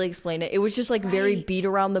they didn't really explain it. It was just, like, very Right. beat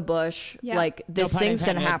around the bush. Yeah. Like, this No pun thing's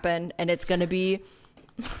going to intended. happen, and it's going to be...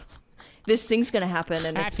 this thing's going to happen,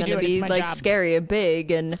 and I have it's to going to do it. It's be, my like, job. scary and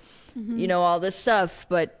big, and, you know, all this stuff.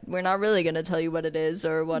 But we're not really going to tell you what it is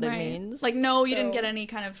or what it Right. means. Like, no, you didn't So- get any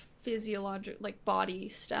kind of physiological, like, body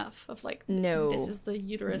stuff of, like, No. this is the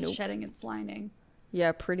uterus Nope. shedding its lining.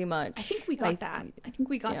 Yeah, pretty much. I think we got that. I think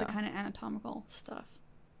we got yeah. the kind of anatomical stuff.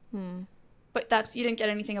 But you didn't get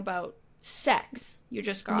anything about sex. You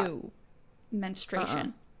just got No.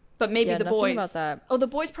 menstruation. But maybe Yeah, the nothing boys. about that. Oh, the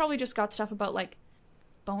boys probably just got stuff about, like,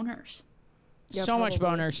 boners. Yeah, so much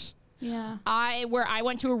probably. boners. Yeah. I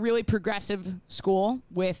went to a really progressive school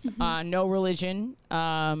with no religion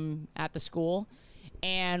at the school,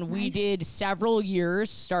 and we Nice. did several years,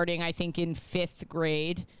 starting I think in 5th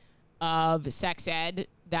grade, of sex ed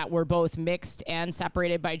that were both mixed and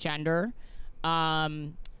separated by gender.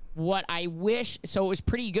 What I wish, so it was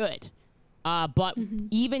pretty good, but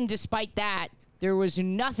even despite that, there was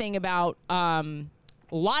nothing about a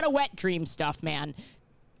lot of wet dream stuff, man.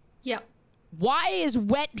 Yeah. Why is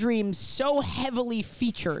wet dreams so heavily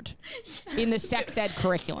featured in the sex ed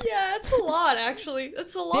curriculum? Yeah, it's a lot, actually.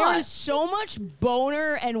 It's a lot. There is so much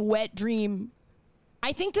boner and wet dream.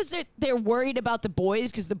 I think because they're worried about the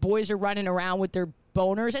boys, because the boys are running around with their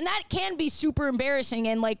boners, and that can be super embarrassing,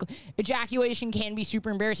 and like ejaculation can be super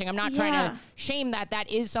embarrassing. I'm not trying Yeah. to shame that. That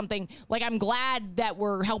is something, like, I'm glad that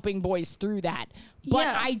we're helping boys through that. But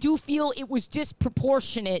Yeah. I do feel it was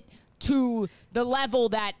disproportionate to the level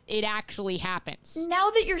that it actually happens. Now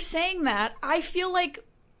that you're saying that, I feel like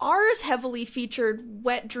ours heavily featured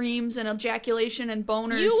wet dreams and ejaculation and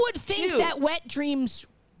boners. You would think too. that wet dreams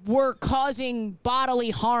were causing bodily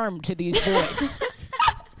harm to these boys.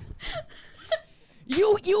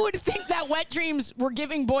 You would think that wet dreams were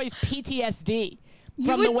giving boys PTSD You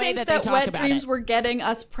from would the way think that they talk wet about dreams it. were getting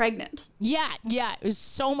us pregnant. Yeah, it was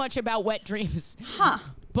so much about wet dreams. Huh.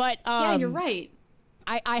 But Yeah, you're right.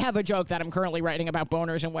 I have a joke that I'm currently writing about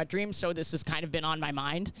boners and wet dreams, so this has kind of been on my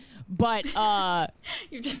mind. But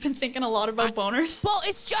You've just been thinking a lot about boners. well,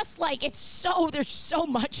 it's just like there's so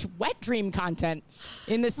much wet dream content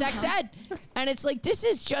in the sex ed. And it's like, this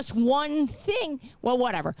is just one thing. Well,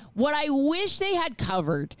 whatever. What I wish they had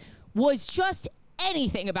covered was just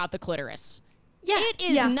anything about the clitoris. Yeah. It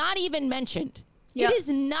is not even mentioned. Yeah. It is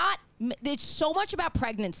not. It's so much about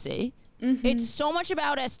pregnancy. It's so much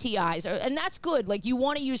about STIs, and that's good. Like, you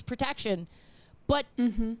want to use protection, but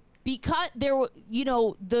because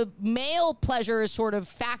the male pleasure is sort of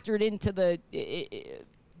factored into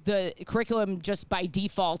the curriculum just by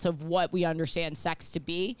default of what we understand sex to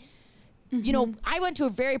be. You know, I went to a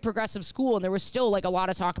very progressive school, and there was still like a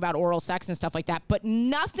lot of talk about oral sex and stuff like that, but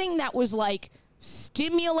nothing that was like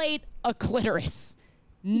stimulate a clitoris.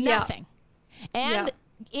 Nothing. And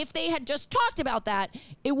if they had just talked about that,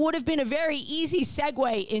 it would have been a very easy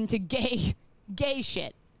segue into gay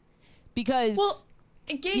shit. Because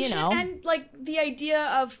Gay you shit know. and like the idea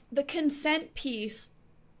of the consent piece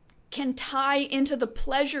can tie into the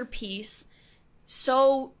pleasure piece,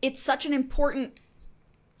 so it's such an important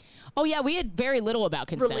oh yeah, we had very little about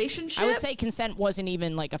consent. Relationship? I would say consent wasn't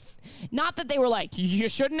even like not that they were like, you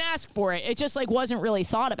shouldn't ask for it. It just like wasn't really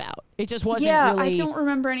thought about. It just wasn't really. I don't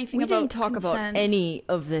remember anything We about didn't talk about consent. any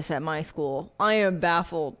of this at my school. I am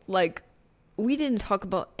baffled. Like, we didn't talk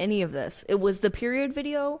about any of this. It was the period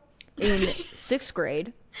video in 6th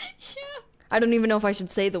grade. Yeah. I don't even know if I should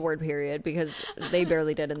say the word period because they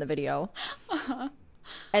barely did in the video.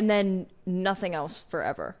 And then nothing else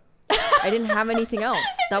forever. I didn't have anything else.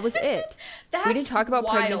 That was it. We didn't talk about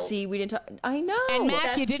wild. pregnancy. We didn't talk. I know. And Mac,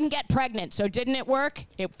 you That's- didn't get pregnant, so didn't it work?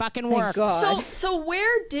 It fucking Thank worked. God. So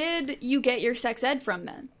where did you get your sex ed from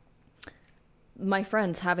then? My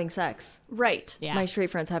friends having sex. Right. Yeah. My straight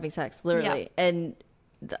friends having sex, literally. Yeah. And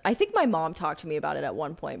I think my mom talked to me about it at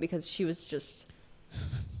one point because she was just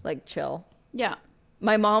Like, chill. Yeah.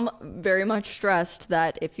 My mom very much stressed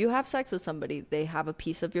that if you have sex with somebody, they have a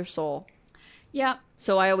piece of your soul. Yeah.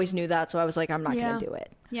 So I always knew that, so I was like, I'm not Yeah. gonna do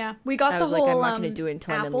it. Yeah. We got I the was like, whole I'm not gonna do it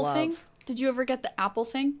until I'm in apple love. thing. Did you ever get the apple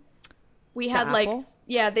thing? We had apple?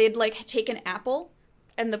 they'd like take an apple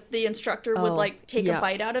and the instructor would like take a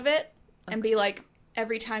bite out of it and be like,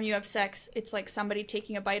 every time you have sex, it's like somebody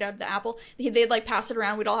taking a bite out of the apple. They'd like pass it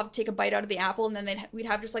around. We'd all have to take a bite out of the apple, and then we'd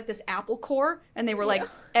have just like this apple core, and they were like,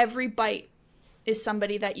 every bite is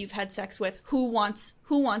somebody that you've had sex with. Who wants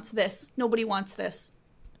this? Nobody wants this.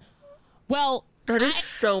 Well, That is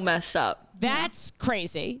so messed up. that's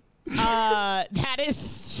crazy. That is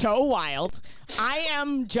so wild. I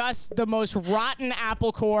am just the most rotten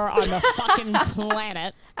apple core on the fucking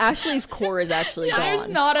planet. Ashley's core is actually gone. There's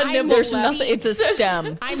not a I'm nibble There's left. nothing. It's a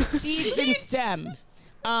stem. I'm seeds and stem.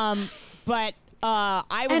 But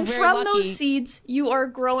I was And very from lucky. those seeds, you are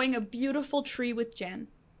growing a beautiful tree with Jen.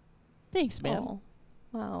 Thanks, man. Oh,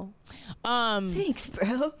 wow. Thanks,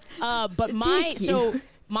 bro. But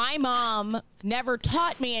my mom never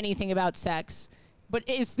taught me anything about sex. But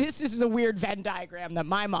this is the weird Venn diagram that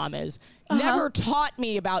my mom is. Never taught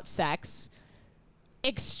me about sex.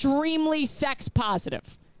 Extremely sex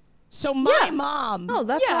positive. So my mom Oh,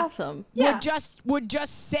 that's awesome. would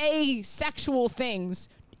just say sexual things.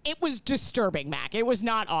 It was disturbing, Mac. It was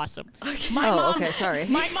not awesome. Okay, sorry.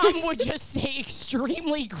 My mom would just say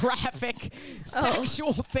extremely graphic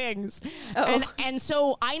sexual things. And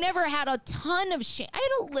so I never had a ton of shame. I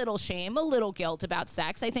had a little shame, a little guilt about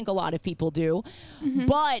sex. I think a lot of people do.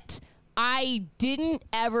 But I didn't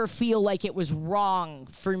ever feel like it was wrong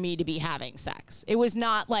for me to be having sex. It was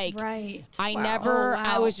not like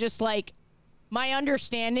I was just like, my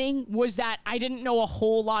understanding was that I didn't know a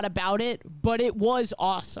whole lot about it, but it was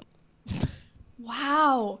awesome.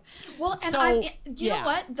 Wow. Well, and So, you know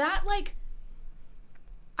what? That like,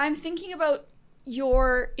 I'm thinking about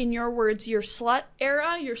in your words, your slut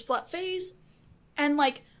era, your slut phase, and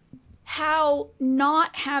like how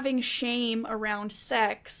not having shame around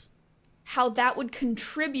sex, how that would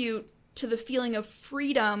contribute to the feeling of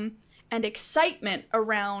freedom and excitement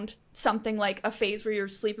around something like a phase where you're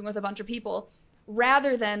sleeping with a bunch of people,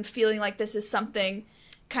 rather than feeling like this is something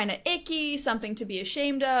kind of icky, something to be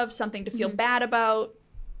ashamed of, something to feel bad about.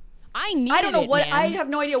 I don't know what, man. I have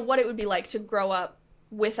no idea what it would be like to grow up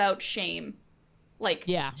without shame. Like,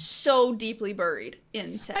 so deeply buried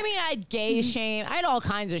in sex. I mean, I had gay shame. I had all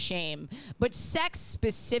kinds of shame. But sex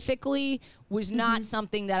specifically was not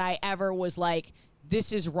something that I ever was like,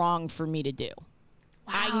 this is wrong for me to do.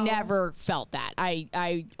 I never felt that.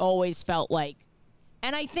 I always felt like,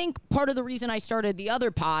 and I think part of the reason I started the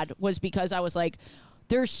other pod was because I was like,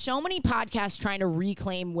 there's so many podcasts trying to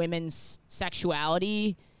reclaim women's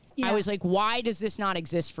sexuality. I was like, why does this not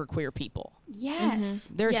exist for queer people?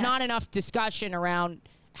 Yes. There's not enough discussion around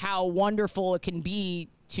how wonderful it can be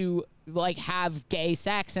to like have gay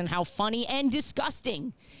sex and how funny and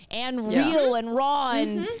disgusting and real and raw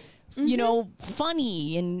and you know,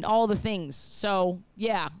 funny and all the things. So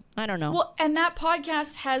yeah, I don't know. Well, and that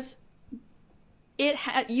podcast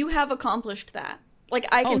you have accomplished that. Like,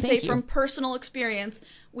 I can say from personal experience,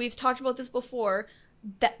 we've talked about this before,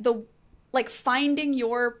 that finding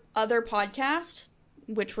your other podcast,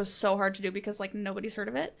 which was so hard to do because like nobody's heard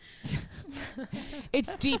of it.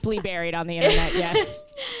 It's deeply buried on the internet, yes.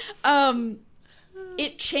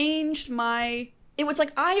 It changed it was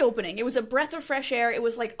like eye-opening. It was a breath of fresh air. It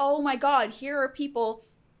was like, oh my God, here are people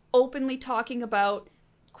openly talking about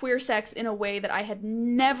queer sex in a way that I had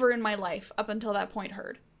never in my life up until that point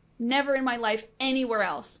heard. Never in my life anywhere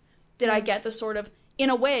else did I get the sort of,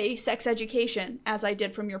 in a way, sex education as I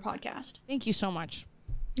did from your podcast. Thank you so much.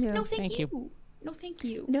 Yeah. No, thank you. No, thank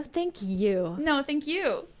you. No, thank you. No, thank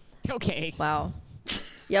you. Okay. Wow.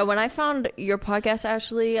 Yeah, when I found your podcast,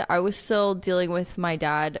 Ashley, I was still dealing with my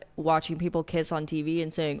dad watching people kiss on TV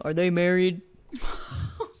and saying, "Are they married?"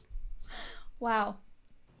 Wow.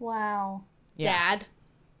 Yeah.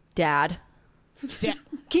 Dad.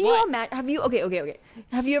 Can you imagine? Okay.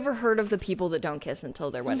 Have you ever heard of the people that don't kiss until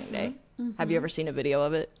their wedding day? Have you ever seen a video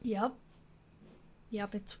of it?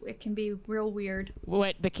 Yep, it can be real weird.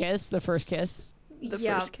 What, the kiss? The first kiss? The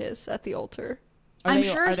first kiss at the altar. I'm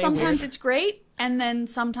sure sometimes it's great, and then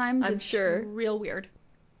sometimes it's sure. real weird.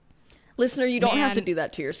 Listener, you don't have to Man. do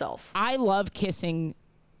that to yourself. I love kissing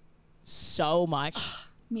so much.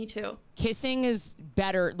 Me too. Kissing is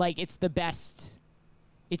better. Like, it's the best.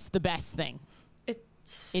 It's the best thing.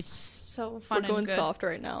 It's so fun We're going and good. soft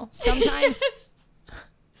right now. Sometimes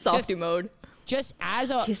Softy mode. just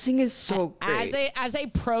as a Kissing is so great. as a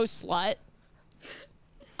pro slut,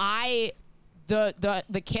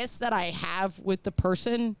 the kiss that I have with the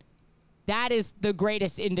person, that is the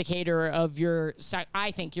greatest indicator of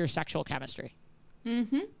I think your sexual chemistry.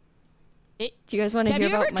 Mm-hmm. Do you guys want to hear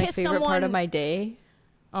about my favorite part of my day?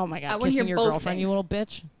 Oh my God, kissing your girlfriend, you little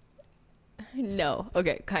bitch. No.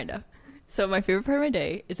 Okay, kind of. So my favorite part of my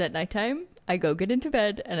day is at nighttime, I go get into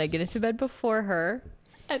bed, and I get into bed before her.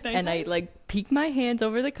 And I like peek my hands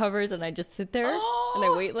over the covers, and I just sit there and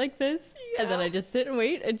I wait like this, and then I just sit and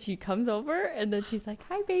wait, and she comes over, and then she's like,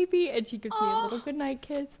 "Hi, baby," and she gives me a little goodnight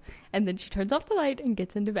kiss, and then she turns off the light and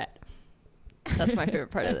gets into bed. That's my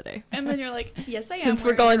favorite part of the day. And then you're like, "Yes, I am." Since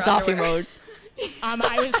we're going Sophie mode.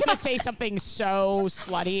 I was gonna say something so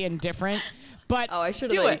slutty and different, but I should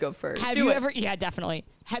have let you go first. Have you ever? Yeah, definitely.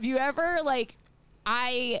 Have you ever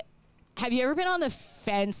have you ever been on the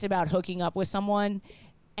fence about hooking up with someone?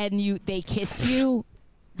 And they kiss you,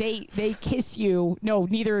 they kiss you. No,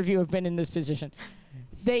 neither of you have been in this position.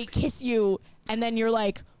 They kiss you, and then you're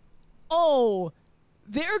like, "Oh,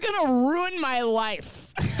 they're gonna ruin my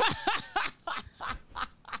life."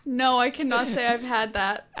 No, I cannot say I've had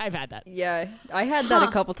that. I've had that. Yeah, I had that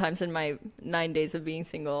a couple times in my 9 days of being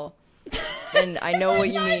single. And I know what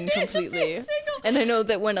you mean completely. And I know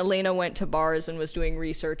that when Elena went to bars and was doing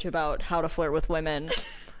research about how to flirt with women,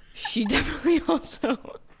 she definitely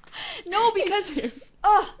also... No, because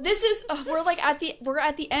this is we're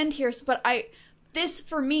at the end here, but this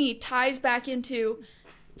for me ties back into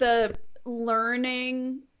the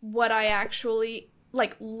learning what I actually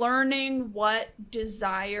learning what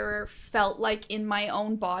desire felt like in my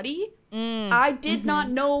own body. I did not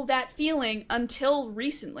know that feeling until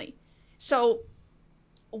recently. So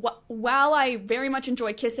while I very much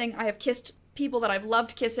enjoy kissing, I have kissed people that I've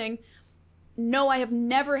loved kissing. No, I have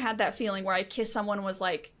never had that feeling where I kiss someone and was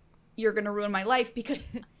like, "You're gonna ruin my life," because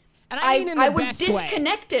and I was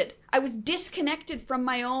disconnected. Way. I was disconnected from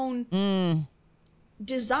my own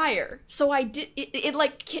desire. So I did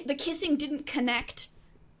the kissing didn't connect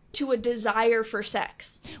to a desire for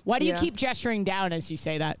sex. Why do you keep gesturing down as you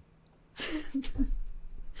say that?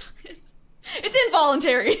 It's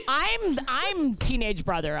involuntary. I'm teenage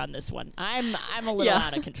brother on this one. I'm a little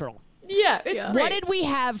out of control. Yeah, it's great. What did we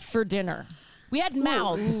have for dinner? We had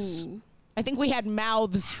mouths. Ooh. I think we had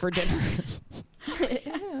mouths for dinner.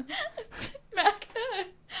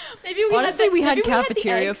 Maybe we had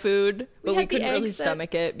cafeteria food, but we couldn't really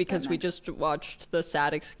stomach it because we just watched the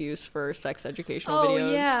sad excuse for sex educational videos.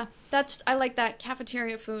 Oh yeah, I like that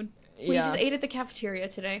cafeteria food. We just ate at the cafeteria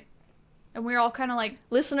today. And we were all kind of like...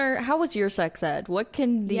 Listener, how was your sex ed? What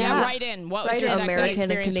can the write in. What was your sex ed American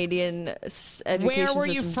experience? And Canadian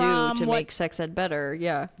education system do to make sex ed better?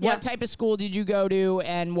 Yeah. What type of school did you go to,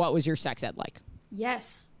 and what was your sex ed like?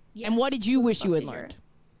 Yes. And what did you wish you had learned?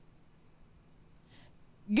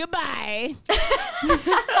 Goodbye.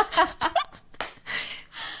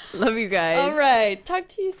 Love you guys. All right. Talk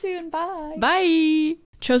to you soon. Bye. Bye.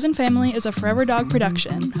 Chosen Family is a Forever Dog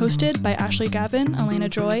production, hosted by Ashley Gavin, Elena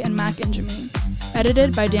Joy, and Mac Injamine.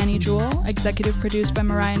 Edited by Danny Jewell, executive produced by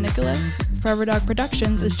Mariah Nicholas. Forever Dog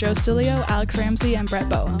Productions is Joe Cilio, Alex Ramsey, and Brett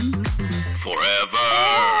Boehm.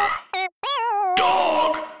 Forever